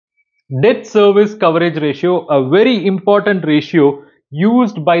Debt service coverage ratio, a very important ratio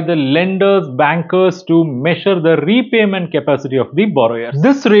used by the lenders, bankers to measure the repayment capacity of the borrowers.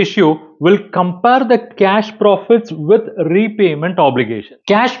 This ratio will compare the cash profits with repayment obligation.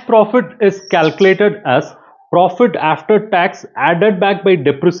 Cash profit is calculated as profit after tax added back by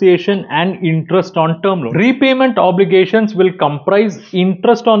depreciation and interest on term loan. Repayment obligations will comprise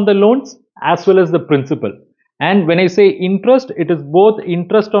interest on the loans as well as the principal. And when I say interest, it is both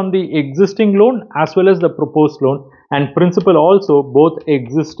interest on the existing loan as well as the proposed loan, and principal also, both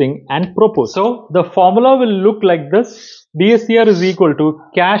existing and proposed. So the formula will look like this. DSCR is equal to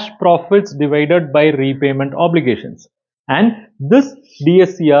cash profits divided by repayment obligations. And this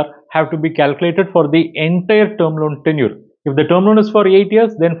DSCR have to be calculated for the entire term loan tenure. If the term loan is for 8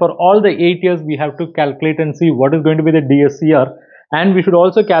 years, then for all the 8 years we have to calculate and see what is going to be the DSCR. And we should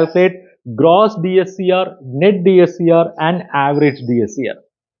also calculate gross DSCR, net DSCR and average DSCR.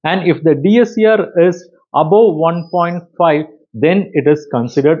 And if the DSCR is above 1.5, then it is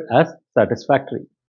considered as satisfactory.